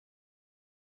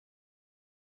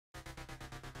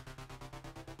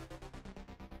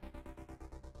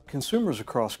Consumers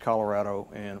across Colorado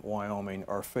and Wyoming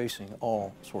are facing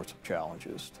all sorts of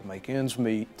challenges to make ends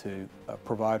meet, to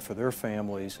provide for their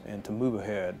families, and to move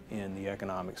ahead in the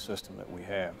economic system that we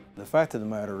have. The fact of the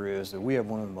matter is that we have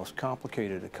one of the most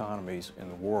complicated economies in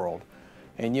the world,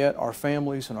 and yet our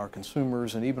families and our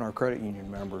consumers and even our credit union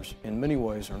members in many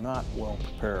ways are not well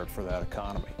prepared for that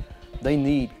economy. They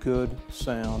need good,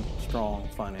 sound, strong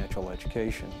financial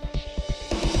education.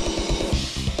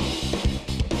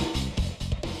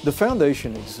 The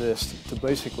foundation exists to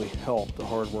basically help the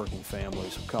hardworking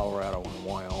families of Colorado and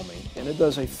Wyoming, and it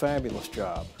does a fabulous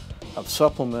job of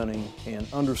supplementing and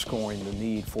underscoring the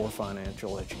need for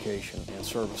financial education and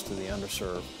service to the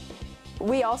underserved.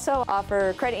 We also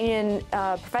offer credit union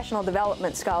professional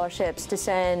development scholarships to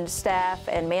send staff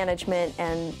and management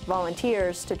and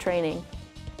volunteers to training.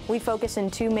 We focus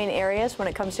in two main areas when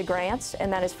it comes to grants,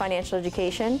 and that is financial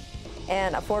education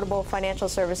and affordable financial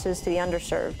services to the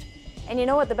underserved. And you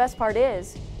know what the best part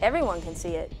is? Everyone can see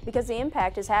it, because the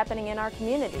impact is happening in our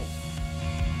community.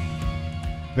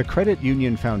 The Credit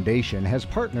Union Foundation has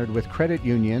partnered with credit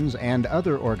unions and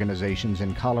other organizations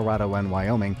in Colorado and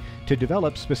Wyoming to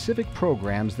develop specific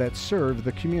programs that serve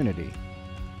the community.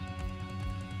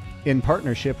 In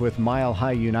partnership with Mile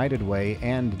High United Way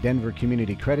and Denver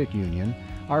Community Credit Union,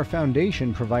 our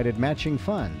foundation provided matching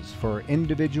funds for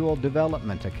individual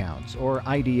development accounts, or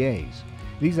IDAs.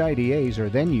 These IDAs are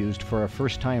then used for a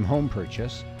first-time home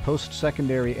purchase,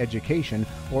 post-secondary education,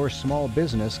 or small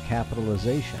business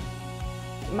capitalization.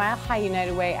 Mile High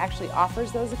United Way actually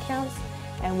offers those accounts,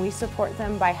 and we support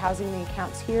them by housing the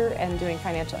accounts here and doing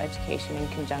financial education in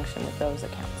conjunction with those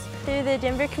accounts. Through the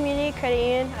Denver Community Credit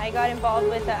Union, I got involved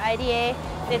with the IDA.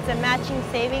 It's a matching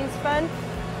savings fund,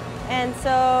 and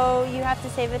so you have to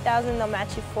save $1,000, they'll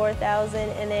match you $4,000,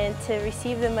 and then to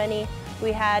receive the money,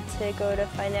 we had to go to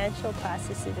financial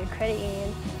classes through the credit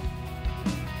union.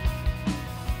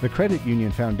 The Credit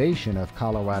Union Foundation of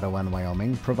Colorado and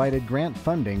Wyoming provided grant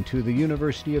funding to the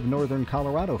University of Northern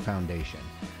Colorado Foundation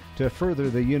to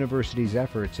further the university's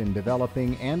efforts in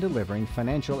developing and delivering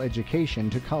financial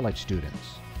education to college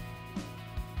students.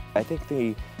 I think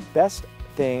the best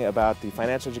thing about the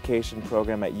financial education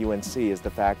program at UNC is the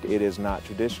fact it is not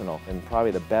traditional, and probably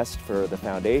the best for the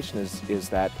foundation is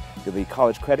that the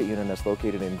college credit union that's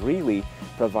located in Greeley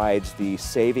provides the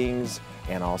savings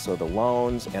and also the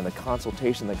loans and the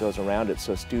consultation that goes around it,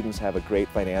 so students have a great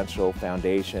financial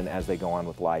foundation as they go on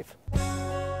with life.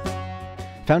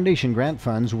 Foundation grant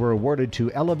funds were awarded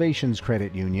to Elevations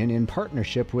Credit Union in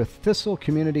partnership with Thistle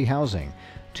Community Housing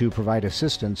to provide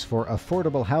assistance for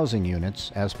affordable housing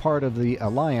units as part of the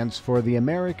Alliance for the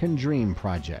American Dream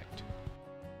project.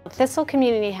 Thistle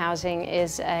Community Housing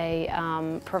is a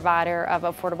provider of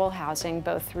affordable housing,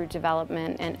 both through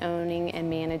development and owning and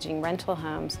managing rental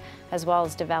homes, as well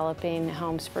as developing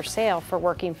homes for sale for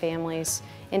working families,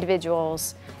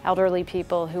 individuals, elderly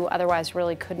people who otherwise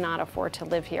really could not afford to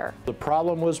live here. The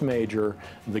problem was major,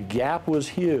 the gap was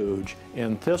huge,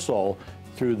 and Thistle,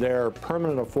 through their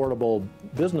permanent affordable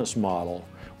business model,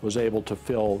 was able to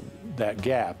fill that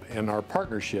gap, and our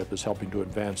partnership is helping to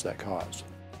advance that cause.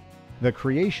 The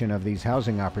creation of these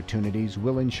housing opportunities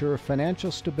will ensure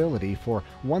financial stability for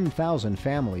 1,000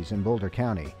 families in Boulder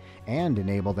County and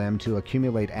enable them to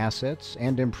accumulate assets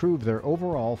and improve their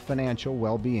overall financial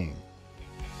well-being.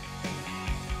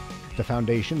 The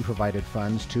foundation provided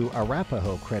funds to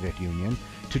Arapahoe Credit Union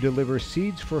to deliver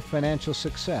seeds for financial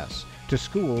success to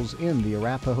schools in the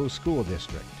Arapahoe School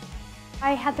District.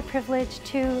 I had the privilege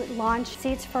to launch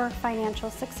Seeds for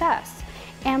Financial Success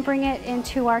and bring it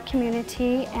into our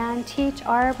community and teach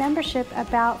our membership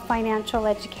about financial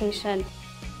education.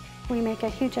 We make a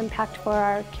huge impact for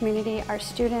our community, our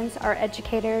students, our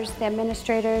educators, the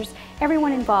administrators,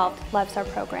 everyone involved loves our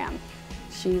program.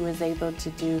 She was able to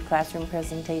do classroom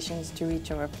presentations to reach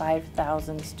over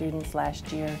 5,000 students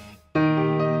last year.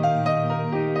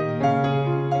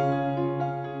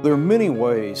 There are many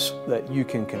ways that you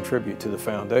can contribute to the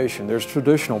foundation. There's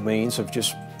traditional means of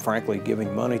just frankly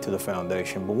giving money to the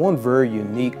foundation, but one very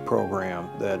unique program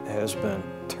that has been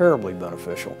terribly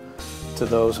beneficial to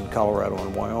those in Colorado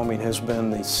and Wyoming has been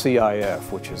the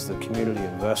CIF, which is the Community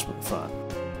Investment Fund.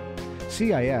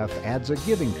 CIF adds a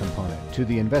giving component to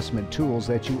the investment tools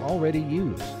that you already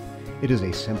use. It is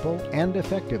a simple and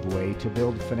effective way to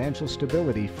build financial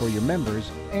stability for your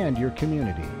members and your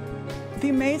community. The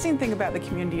amazing thing about the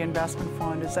Community Investment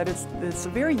Fund is that it's a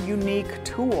very unique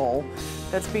tool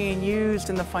that's being used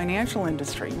in the financial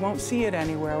industry. You won't see it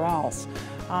anywhere else.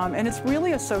 And it's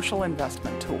really a social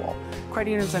investment tool. Credit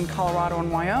unions in Colorado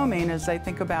and Wyoming, as they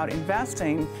think about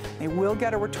investing, they will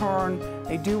get a return,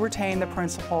 they do retain the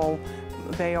principal,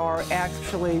 they are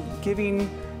actually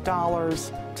giving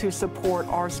dollars to support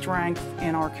our strength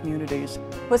in our communities.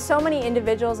 With so many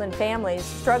individuals and families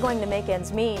struggling to make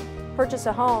ends meet, purchase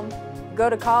a home, go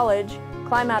to college,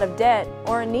 climb out of debt,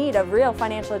 or in need of real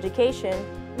financial education,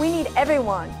 we need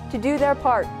everyone to do their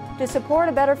part to support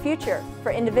a better future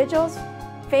for individuals,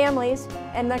 families,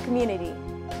 and the community.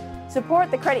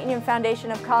 Support the Credit Union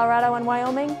Foundation of Colorado and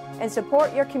Wyoming, and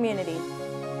support your community.